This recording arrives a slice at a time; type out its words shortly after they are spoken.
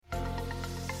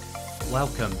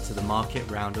Welcome to the Market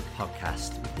Roundup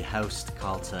podcast with your host,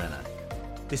 Carl Turner.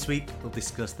 This week, we'll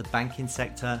discuss the banking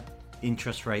sector,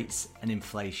 interest rates, and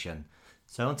inflation.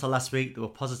 So until last week, there were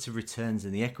positive returns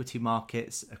in the equity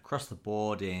markets across the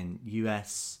board in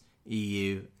US,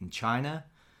 EU, and China.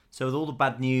 So with all the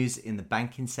bad news in the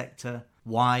banking sector,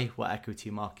 why were equity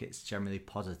markets generally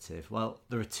positive? Well,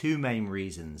 there are two main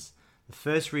reasons. The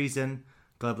first reason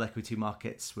global equity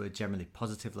markets were generally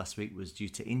positive last week was due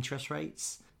to interest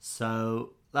rates.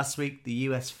 So last week, the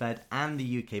US Fed and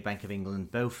the UK Bank of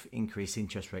England both increased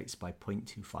interest rates by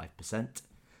 0.25%.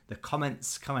 The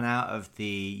comments coming out of the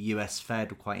US Fed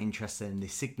were quite interesting. They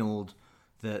signalled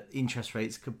that interest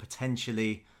rates could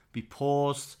potentially be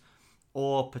paused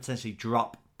or potentially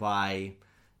drop by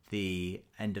the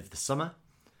end of the summer.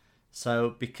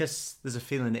 So because there's a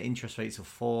feeling that interest rates will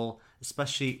fall,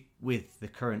 especially with the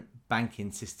current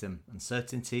banking system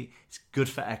uncertainty, it's good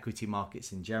for equity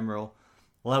markets in general.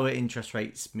 Lower interest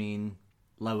rates mean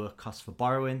lower costs for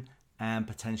borrowing and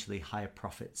potentially higher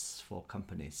profits for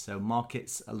companies. So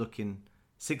markets are looking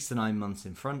 6 to 9 months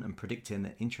in front and predicting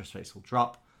that interest rates will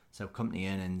drop, so company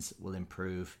earnings will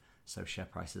improve, so share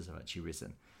prices have actually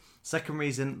risen. Second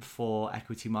reason for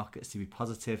equity markets to be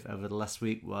positive over the last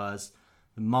week was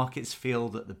the markets feel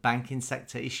that the banking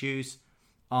sector issues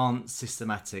aren't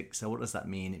systematic. So what does that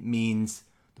mean? It means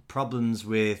the problems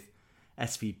with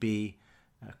SVB,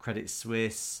 Credit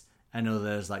Suisse, and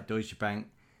others like Deutsche Bank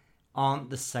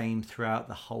aren't the same throughout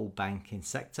the whole banking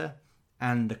sector,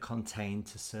 and they're contained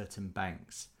to certain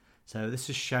banks. So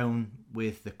this is shown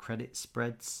with the credit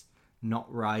spreads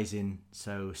not rising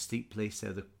so steeply.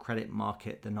 So the credit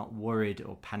market, they're not worried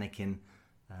or panicking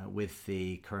with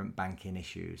the current banking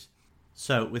issues.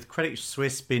 So with Credit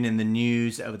Suisse being in the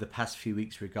news over the past few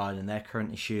weeks regarding their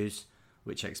current issues,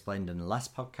 which I explained in the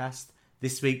last podcast,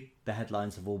 this week the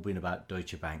headlines have all been about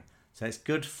Deutsche Bank. So it's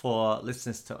good for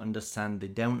listeners to understand they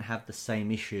don't have the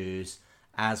same issues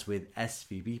as with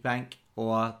SVB Bank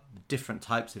or the different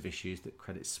types of issues that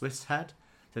Credit Suisse had.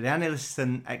 So the analysts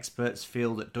and experts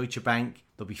feel that Deutsche Bank,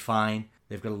 they'll be fine.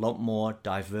 They've got a lot more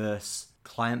diverse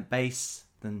client base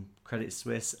than Credit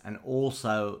Suisse, and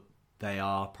also they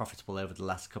are profitable over the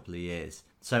last couple of years.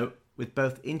 So with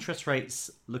both interest rates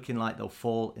looking like they'll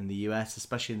fall in the US,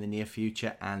 especially in the near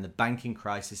future, and the banking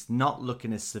crisis not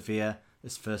looking as severe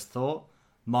as first thought,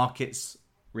 markets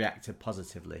reacted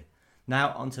positively.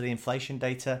 Now onto the inflation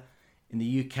data. In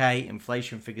the UK,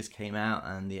 inflation figures came out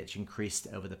and they actually increased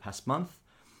over the past month.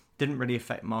 Didn't really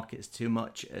affect markets too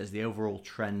much as the overall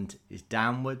trend is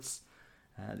downwards.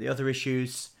 The other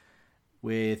issues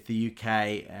with the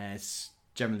UK is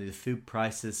generally the food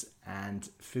prices and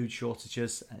food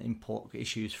shortages and import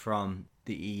issues from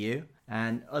the EU.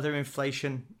 And other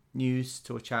inflation news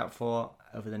to watch out for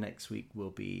over the next week will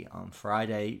be on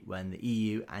Friday when the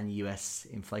EU and US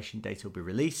inflation data will be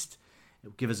released. It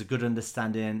will give us a good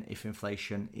understanding if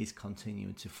inflation is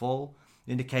continuing to fall.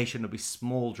 The indication will be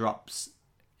small drops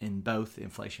in both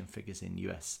inflation figures in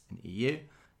US and EU,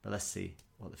 but let's see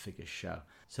what the figures show.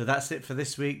 So that's it for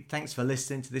this week. Thanks for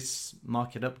listening to this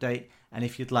market update. And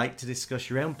if you'd like to discuss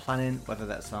your own planning, whether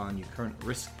that's on your current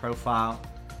risk profile,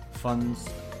 funds,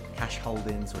 cash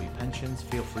holdings, or your pensions,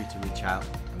 feel free to reach out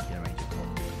and we can arrange a call.